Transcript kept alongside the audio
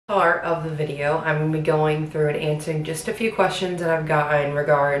Part of the video, I'm going to be going through and answering just a few questions that I've gotten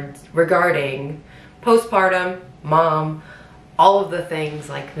regarding postpartum, mom, all of the things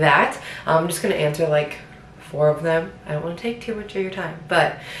like that. I'm just going to answer like 4 of them. I don't want to take too much of your time,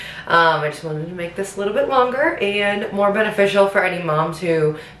 but I just wanted to make this a little bit longer and more beneficial for any moms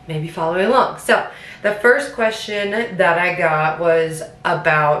who may be following along. So the first question that I got was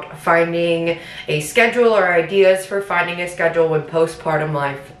about finding a schedule or ideas for finding a schedule when postpartum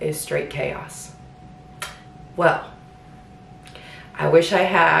life is straight chaos. Well, I wish I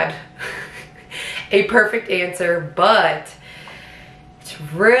had a perfect answer, but it's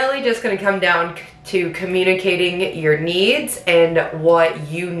really just going to come down to communicating your needs and what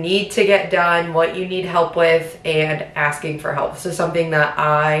you need to get done, what you need help with, and asking for help. So something that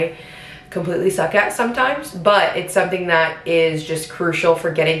I completely suck at sometimes, but it's something that is just crucial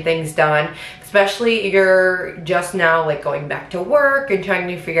for getting things done, especially if you're just now like going back to work and trying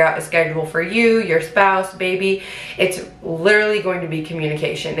to figure out a schedule for you, your spouse, baby. It's literally going to be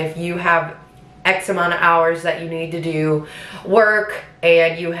communication. If you have X amount of hours that you need to do work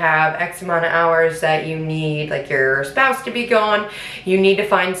and you have X amount of hours that you need like your spouse to be gone, you need to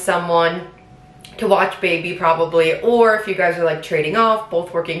find someone to watch baby probably, or if you guys are like trading off,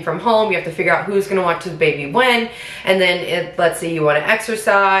 both working from home, you have to figure out who's gonna watch the baby when, and then let's say you want to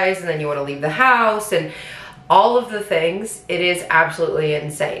exercise and then you want to leave the house and all of the things. It is absolutely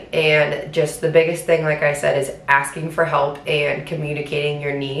insane. And just the biggest thing, like I said, is asking for help and communicating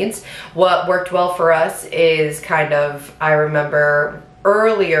your needs. What worked well for us is kind of, I remember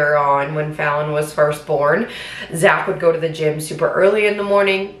earlier on when Fallon was first born, Zach would go to the gym super early in the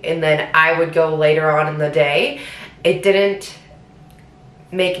morning and then I would go later on in the day. It didn't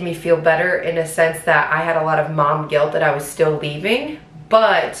make me feel better in a sense that I had a lot of mom guilt that I was still leaving,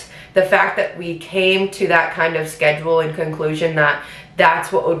 but the fact that we came to that kind of schedule and conclusion that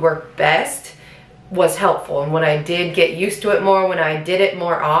that's what would work best was helpful. And when I did get used to it more, when I did it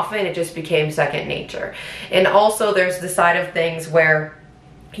more often, it just became second nature. And also there's the side of things where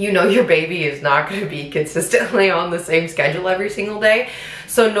you know your baby is not going to be consistently on the same schedule every single day.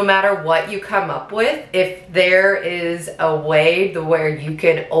 So no matter what you come up with, if there is a way where you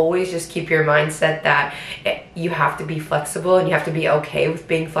can always just keep your mindset that you have to be flexible and you have to be okay with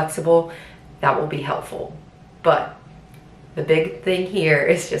being flexible, that will be helpful. But the big thing here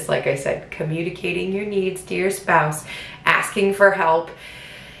is just like I said, communicating your needs to your spouse, asking for help.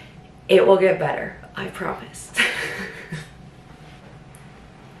 It will get better, I promise.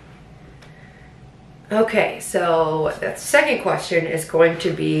 Okay, so the second question is going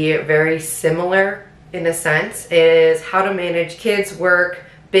to be very similar in a sense, is how to manage kids, work,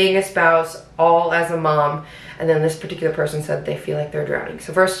 being a spouse, all as a mom. And then this particular person said they feel like they're drowning.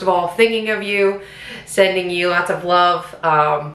 So first of all, thinking of you, sending you lots of love.